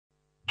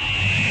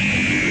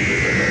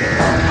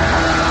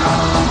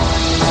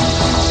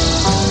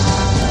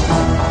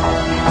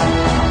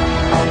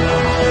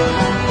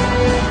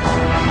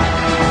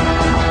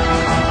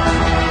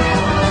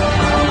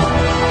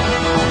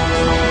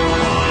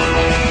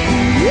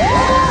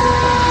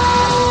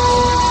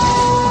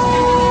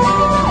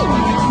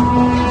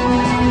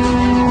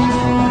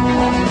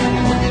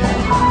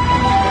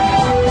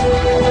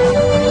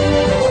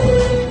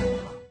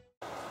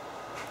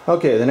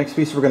Okay, the next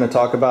piece we're going to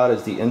talk about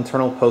is the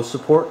internal post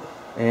support,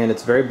 and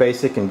it's very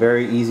basic and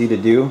very easy to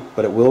do,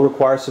 but it will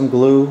require some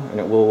glue and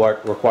it will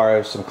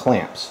require some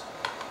clamps.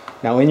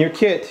 Now in your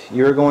kit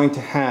you're going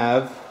to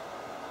have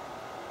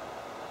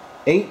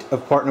 8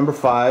 of part number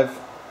 5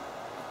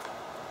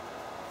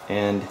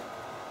 and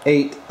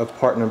 8 of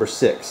part number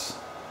 6.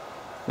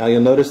 Now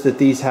you'll notice that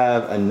these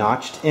have a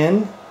notched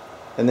end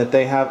and that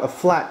they have a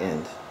flat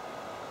end.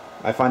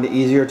 I find it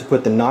easier to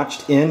put the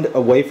notched end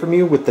away from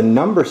you with the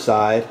number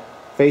side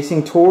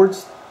facing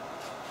towards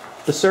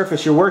the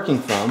surface you're working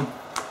from,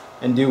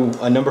 and do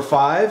a number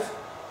 5,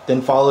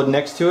 then followed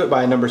next to it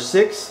by a number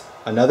 6,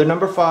 another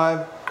number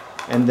 5,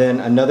 and then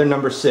another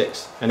number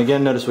 6. And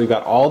again, notice we've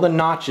got all the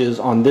notches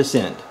on this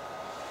end.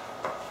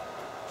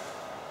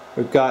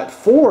 We've got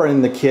 4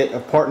 in the kit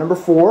of part number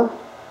 4,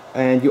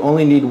 and you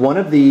only need 1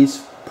 of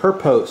these per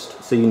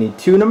post. So you need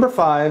 2 number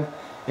 5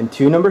 and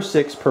 2 number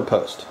 6 per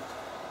post.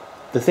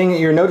 The thing that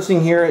you're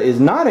noticing here is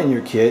not in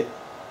your kit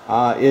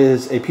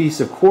is a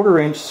piece of 1/4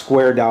 inch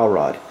square dowel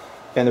rod.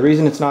 And the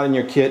reason it's not in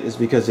your kit is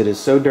because it is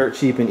so dirt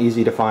cheap and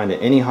easy to find at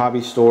any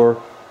hobby store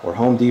or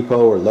Home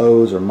Depot or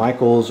Lowe's or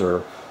Michael's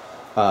or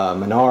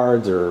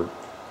Menards or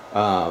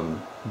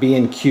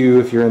B&Q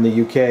if you're in the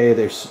UK.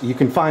 You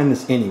can find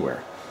this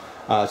anywhere.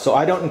 So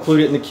I don't include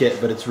it in the kit,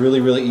 but it's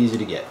really easy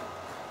to get.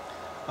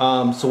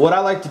 So what I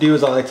like to do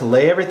is I like to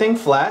lay everything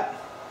flat,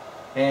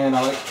 and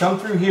I like to come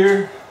through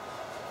here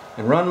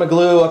and run my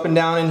glue up and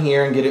down in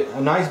here and get a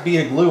nice bead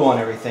of glue on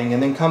everything,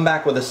 and then come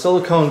back with a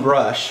silicone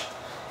brush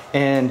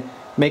and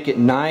make it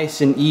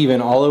nice and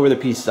even all over the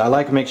pieces. I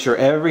like to make sure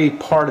every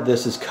part of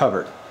this is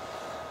covered.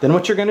 Then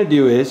what you're going to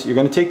do is you're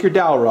going to take your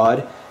dowel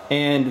rod,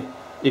 and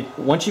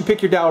once you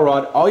pick your dowel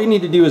rod, all you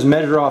need to do is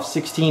measure off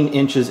 16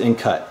 inches and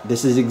cut.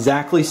 This is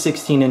exactly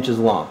 16 inches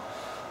long.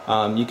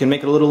 You can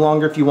make it a little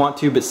longer if you want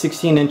to, but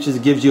 16 inches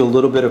gives you a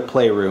little bit of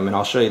playroom, and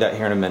I'll show you that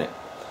here in a minute.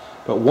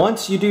 But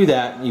once you do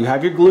that, you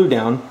have your glue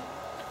down,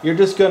 you're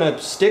just going to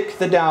stick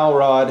the dowel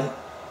rod,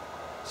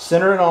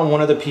 center it on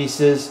one of the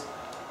pieces,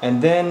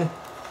 and then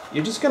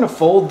you're just going to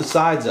fold the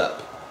sides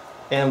up.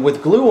 And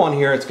with glue on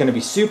here, it's going to be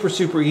super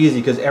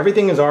easy because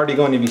everything is already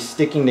going to be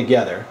sticking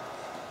together.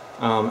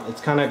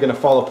 It's kind of going to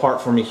fall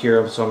apart for me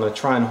here, so I'm going to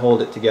try and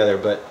hold it together.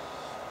 But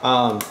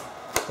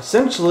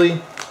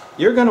essentially,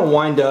 you're going to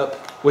wind up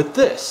with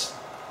this.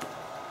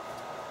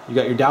 You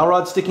got your dowel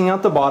rod sticking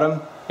out the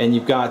bottom, and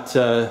you've got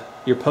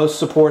your post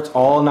supports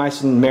all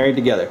nice and married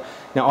together.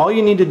 Now all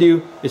you need to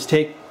do is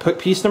put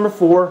piece number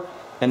 4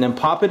 and then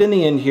pop it in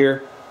the end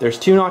here. There's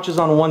 2 notches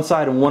on one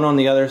side and 1 on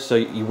the other, so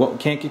you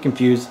can't get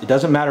confused. It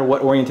doesn't matter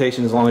what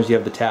orientation as long as you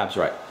have the tabs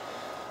right.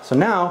 So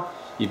now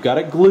you've got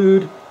it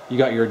glued, you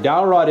got your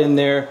dowel rod in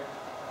there.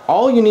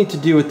 All you need to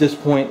do at this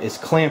point is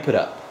clamp it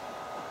up.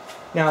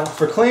 Now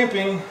for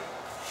clamping,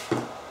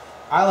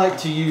 I like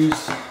to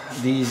use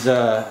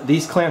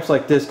these clamps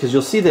like this, because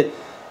you'll see that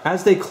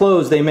as they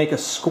close they make a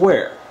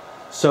square.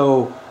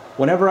 So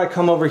whenever I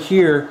come over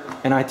here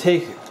and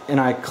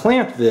I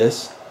clamp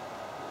this,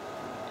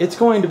 it's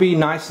going to be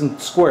nice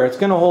and square. It's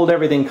going to hold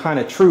everything kind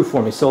of true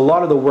for me, so a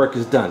lot of the work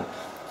is done.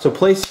 So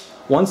place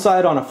one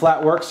side on a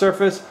flat work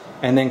surface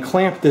and then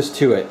clamp this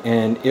to it,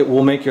 and it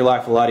will make your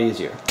life a lot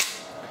easier.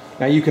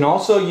 Now you can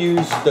also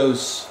use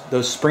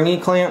those springy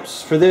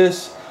clamps for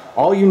this.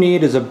 All you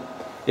need is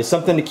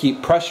something to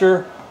keep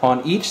pressure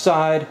on each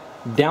side,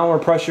 downward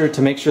pressure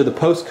to make sure the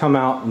posts come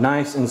out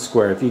nice and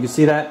square. If you can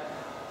see that,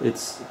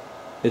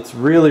 it's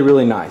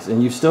really nice,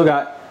 and you've still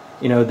got,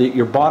 you know,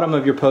 your bottom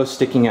of your post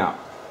sticking out.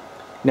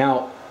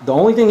 Now the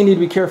only thing you need to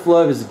be careful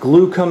of is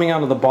glue coming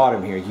out of the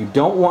bottom here. You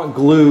don't want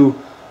glue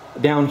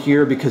down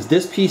here because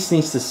this piece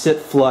needs to sit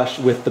flush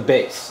with the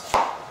base.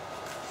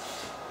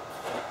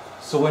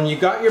 So when you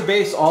got your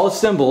base all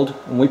assembled,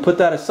 and we put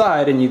that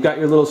aside and you've got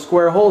your little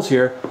square holes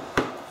here,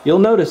 you'll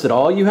notice that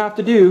all you have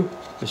to do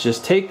is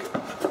just take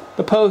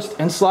the post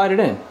and slide it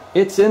in.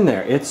 It's in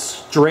there. It's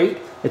straight.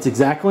 It's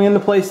exactly in the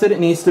place that it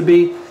needs to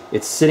be.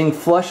 It's sitting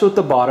flush with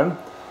the bottom.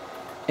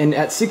 And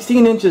at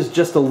 16 inches,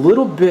 just a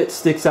little bit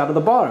sticks out of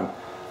the bottom.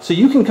 So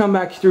you can come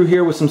back through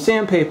here with some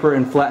sandpaper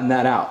and flatten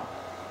that out.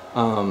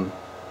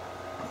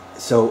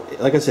 So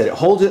like I said, it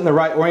holds it in the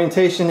right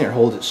orientation. It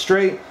holds it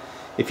straight.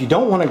 If you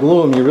don't want to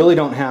glue them, you really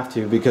don't have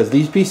to, because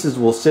these pieces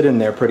will sit in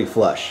there pretty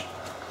flush.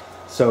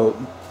 So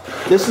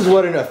this is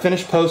what a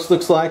finished post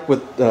looks like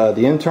with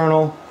the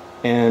internal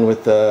and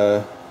with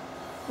the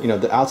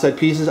the outside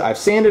pieces. I've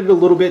sanded it a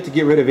little bit to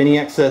get rid of any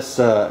excess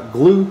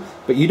glue,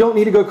 but you don't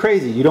need to go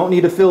crazy. You don't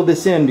need to fill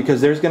this in,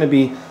 because there's going to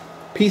be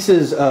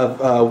pieces of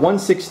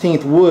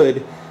 1/16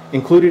 wood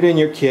included in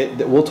your kit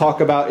that we'll talk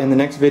about in the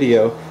next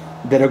video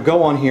that'll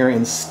go on here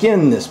and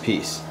skin this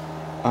piece.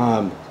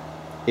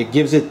 It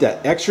gives it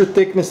that extra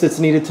thickness that's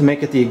needed to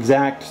make it the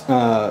exact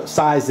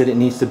size that it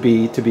needs to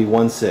be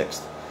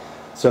 1/6.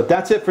 So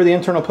that's it for the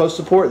internal post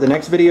support. The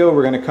next video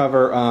we're going to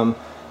cover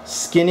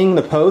skinning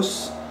the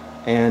posts,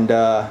 and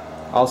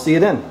I'll see you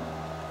then.